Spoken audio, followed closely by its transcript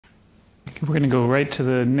We're going to go right to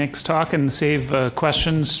the next talk and save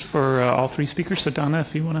questions for all three speakers. So Donna,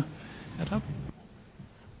 if you want to head up.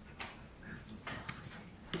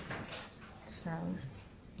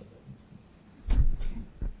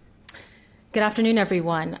 Good afternoon,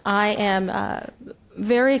 everyone. I am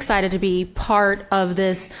very excited to be part of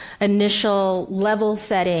this initial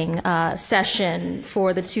level-setting session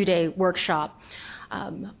for the two-day workshop.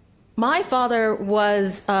 My father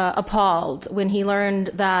was appalled when he learned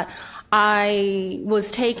that I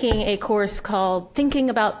was taking a course called Thinking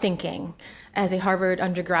About Thinking as a Harvard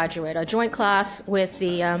undergraduate, a joint class with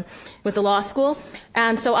the law school.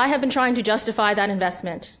 And so I have been trying to justify that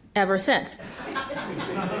investment ever since.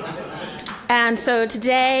 And so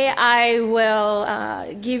today I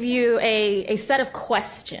will give you a set of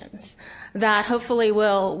questions that hopefully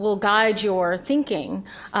will guide your thinking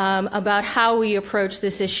about how we approach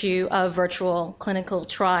this issue of virtual clinical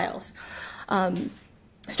trials.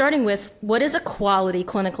 Starting with, what is a quality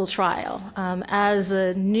clinical trial? As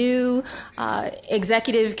a new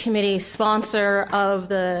executive committee sponsor of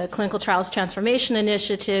the Clinical Trials Transformation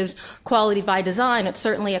Initiative's Quality by Design, it's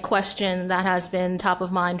certainly a question that has been top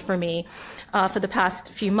of mind for me for the past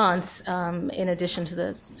few months, in addition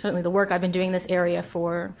to certainly the work I've been doing in this area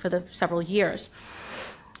for the several years.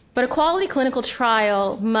 But a quality clinical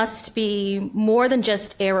trial must be more than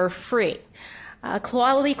just error-free. A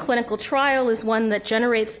quality clinical trial is one that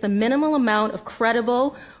generates the minimal amount of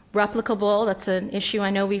credible, replicable, that's an issue I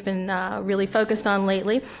know we've been really focused on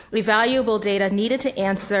lately, valuable data needed to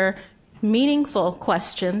answer meaningful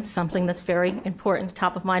questions, something that's very important,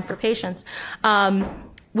 top of mind for patients,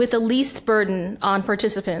 with the least burden on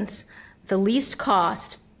participants, the least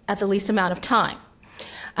cost, at the least amount of time.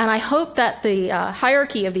 And I hope that the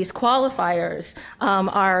hierarchy of these qualifiers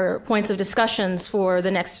are points of discussions for the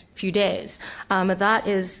next few days. That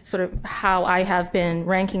is sort of how I have been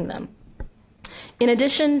ranking them. In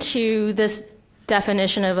addition to this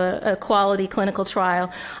definition of a quality clinical trial,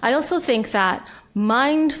 I also think that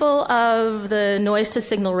mindful of the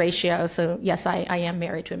noise-to-signal ratio, so yes, I am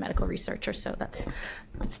married to a medical researcher, so that's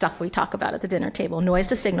stuff we talk about at the dinner table,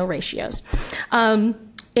 noise-to-signal ratios,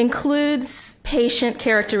 includes patient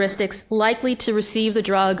characteristics likely to receive the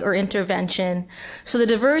drug or intervention. So the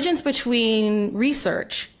divergence between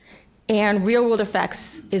research and real-world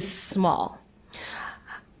effects is small.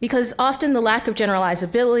 Because often the lack of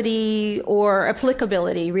generalizability or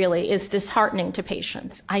applicability really is disheartening to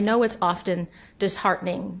patients. I know it's often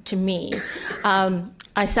disheartening to me.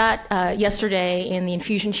 I sat yesterday in the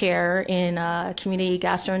infusion chair in a community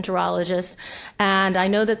gastroenterologist, and I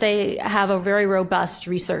know that they have a very robust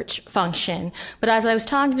research function. But as I was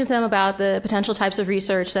talking to them about the potential types of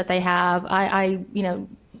research that they have, I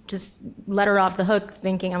just let her off the hook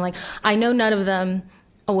thinking, I'm like, I know none of them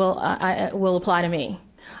will apply to me.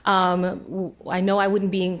 I know I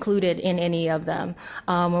wouldn't be included in any of them,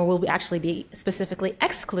 or will actually be specifically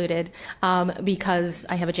excluded because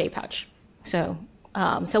I have a J pouch. So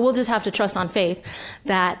we'll just have to trust on faith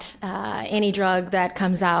that any drug that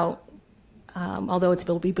comes out, although it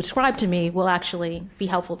will be prescribed to me, will actually be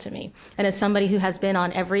helpful to me. And as somebody who has been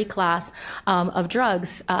on every class of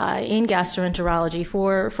drugs in gastroenterology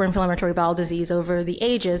for inflammatory bowel disease over the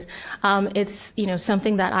ages, it's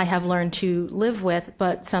something that I have learned to live with,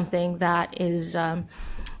 but something that is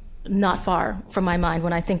not far from my mind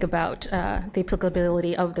when I think about the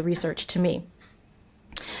applicability of the research to me.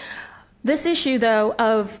 This issue, though,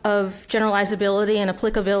 of generalizability and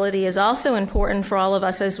applicability is also important for all of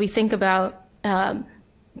us as we think about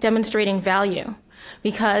demonstrating value,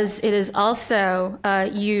 because it is also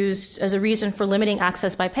used as a reason for limiting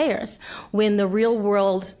access by payers when the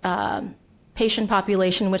real-world patient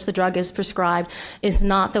population in which the drug is prescribed is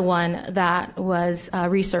not the one that was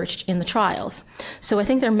researched in the trials. So I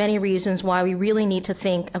think there are many reasons why we really need to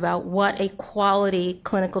think about what a quality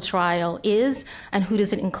clinical trial is and who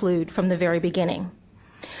does it include from the very beginning.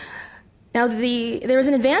 Now, there is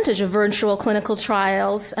an advantage of virtual clinical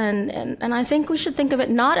trials, and I think we should think of it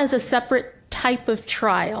not as a separate type of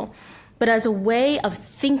trial, but as a way of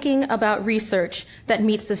thinking about research that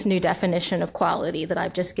meets this new definition of quality that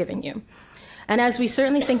I've just given you. And as we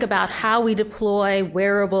certainly think about how we deploy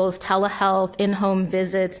wearables, telehealth, in-home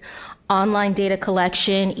visits, online data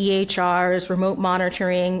collection, EHRs, remote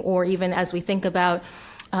monitoring, or even as we think about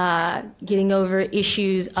getting over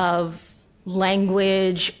issues of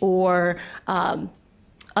language or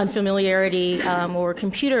unfamiliarity or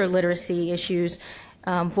computer literacy issues,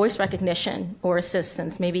 voice recognition or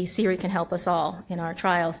assistance. Maybe Siri can help us all in our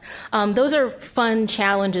trials. Those are fun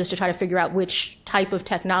challenges to try to figure out which type of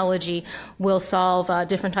technology will solve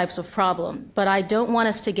different types of problem. But I don't want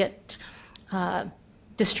us to get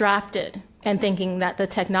distracted and thinking that the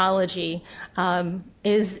technology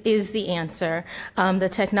is the answer. The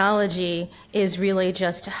technology is really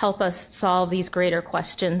just to help us solve these greater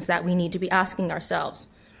questions that we need to be asking ourselves.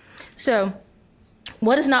 So,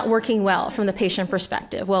 what is not working well from the patient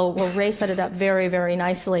perspective? Well, Ray set it up very, very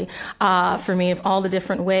nicely for me of all the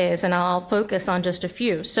different ways, and I'll focus on just a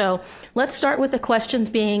few. So let's start with the questions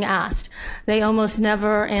being asked. They almost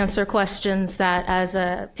never answer questions that, as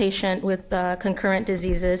a patient with concurrent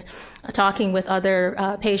diseases, talking with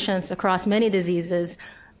other patients across many diseases,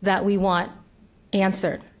 that we want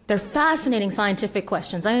answered. They're fascinating scientific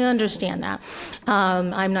questions. I understand that.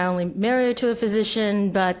 I'm not only married to a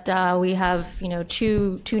physician, but we have,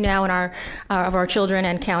 two now in our children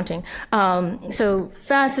and counting. So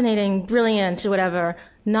fascinating, brilliant, whatever,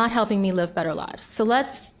 not helping me live better lives. So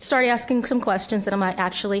let's start asking some questions that might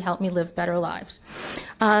actually help me live better lives.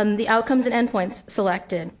 The outcomes and endpoints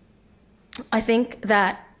selected. I think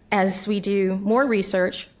that as we do more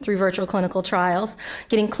research through virtual clinical trials,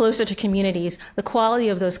 getting closer to communities, the quality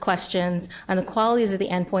of those questions and the qualities of the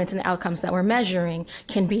endpoints and the outcomes that we're measuring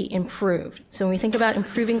can be improved. So when we think about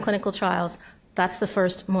improving clinical trials, that's the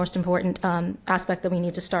first most important aspect that we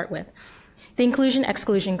need to start with. The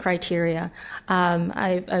inclusion-exclusion criteria,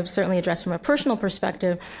 I've certainly addressed from a personal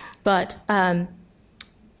perspective, but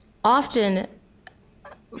often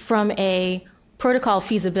from a protocol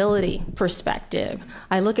feasibility perspective,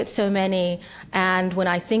 I look at so many, and when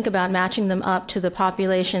I think about matching them up to the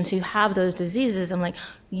populations who have those diseases, I'm like,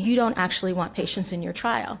 you don't actually want patients in your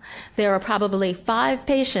trial. There are probably 5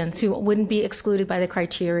 patients who wouldn't be excluded by the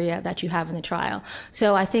criteria that you have in the trial.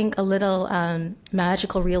 So I think a little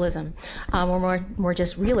magical realism, or more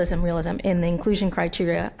just realism in the inclusion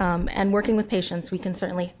criteria, and working with patients, we can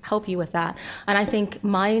certainly help you with that. And I think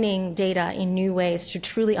mining data in new ways to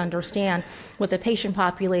truly understand what the patient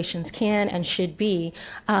populations can and should be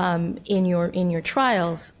in your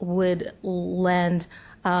trials would lend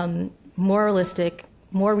more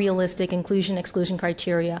realistic inclusion-exclusion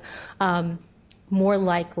criteria, more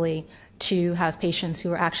likely to have patients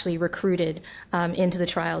who are actually recruited into the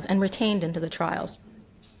trials and retained into the trials.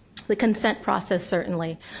 The consent process,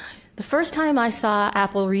 certainly. The first time I saw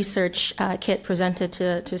Apple Research Kit presented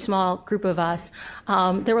to a small group of us,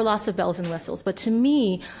 there were lots of bells and whistles. But to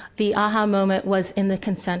me, the aha moment was in the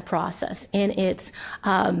consent process, in its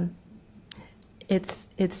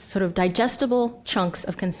sort of digestible chunks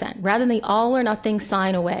of consent, rather than the all or nothing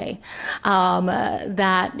sign away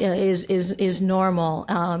that is normal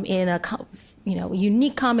in a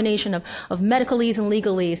unique combination of medicalese and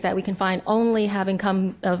legalese that we can find only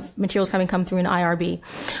materials having come through an IRB.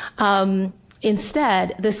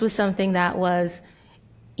 Instead, this was something that was,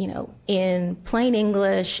 in plain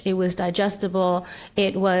English. It was digestible.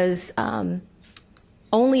 It was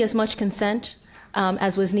only as much consent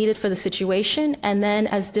as was needed for the situation, and then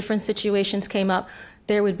as different situations came up,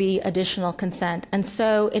 there would be additional consent. And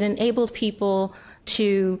so it enabled people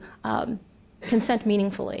to consent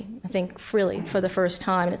meaningfully, I think freely for the first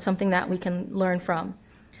time, and it's something that we can learn from.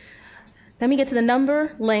 Then we get to the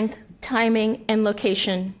number, length, timing, and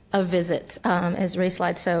location of visits, as Ray's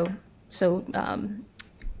slide so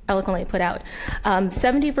eloquently put out.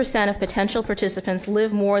 70% of potential participants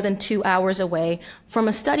live more than 2 hours away from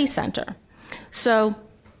a study center. So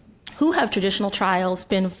who have traditional trials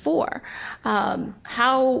been for?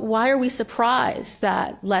 Why are we surprised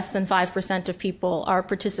that less than 5% of people are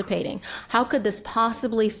participating? How could this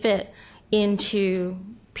possibly fit into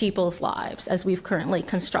people's lives as we've currently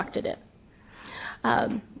constructed it?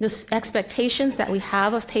 The expectations that we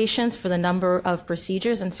have of patients for the number of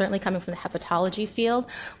procedures, and certainly coming from the hepatology field,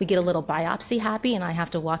 we get a little biopsy happy, and I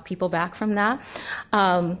have to walk people back from that.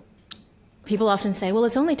 People often say, well,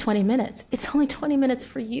 it's only 20 minutes. It's only 20 minutes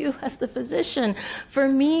for you as the physician. For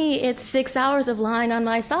me, it's 6 hours of lying on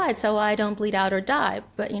my side so I don't bleed out or die.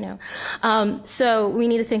 But, so we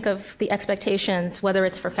need to think of the expectations, whether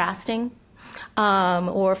it's for fasting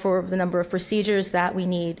or for the number of procedures that we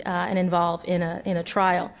need and involve in a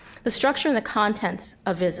trial. The structure and the contents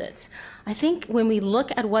of visits. I think when we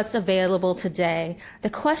look at what's available today, the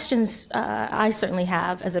questions I certainly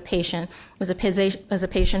have as a patient,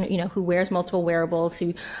 who wears multiple wearables,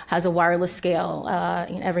 who has a wireless scale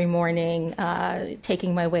every morning,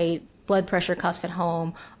 taking my weight, blood pressure cuffs at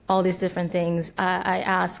home, all these different things, I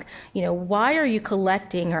ask, why are you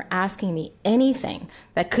collecting or asking me anything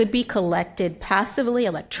that could be collected passively,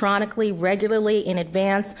 electronically, regularly, in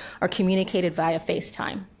advance, or communicated via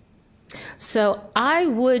FaceTime? So I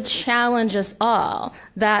would challenge us all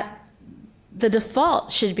that the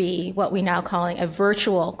default should be what we're now calling a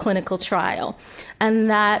virtual clinical trial, and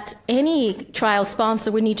that any trial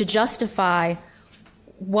sponsor would need to justify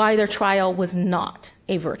why their trial was not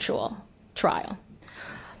a virtual trial.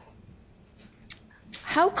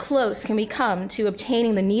 How close can we come to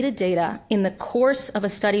obtaining the needed data in the course of a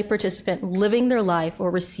study participant living their life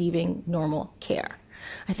or receiving normal care?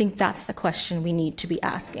 I think that's the question we need to be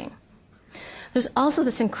asking. There's also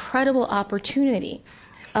this incredible opportunity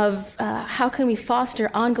of how can we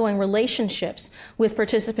foster ongoing relationships with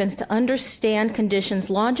participants to understand conditions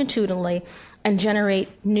longitudinally and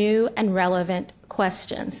generate new and relevant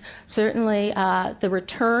questions. Certainly, the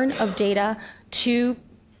return of data to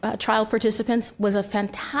trial participants was a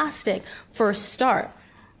fantastic first start.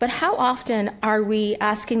 But how often are we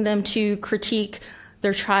asking them to critique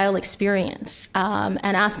their trial experience and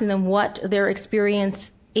asking them what their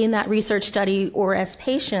experience in that research study or as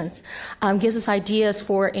patients gives us ideas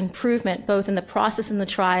for improvement, both in the process in the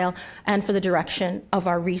trial and for the direction of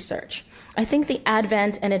our research. I think the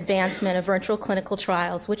advent and advancement of virtual clinical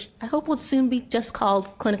trials, which I hope will soon be just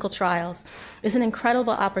called clinical trials, is an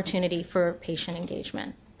incredible opportunity for patient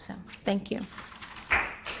engagement. So, thank you.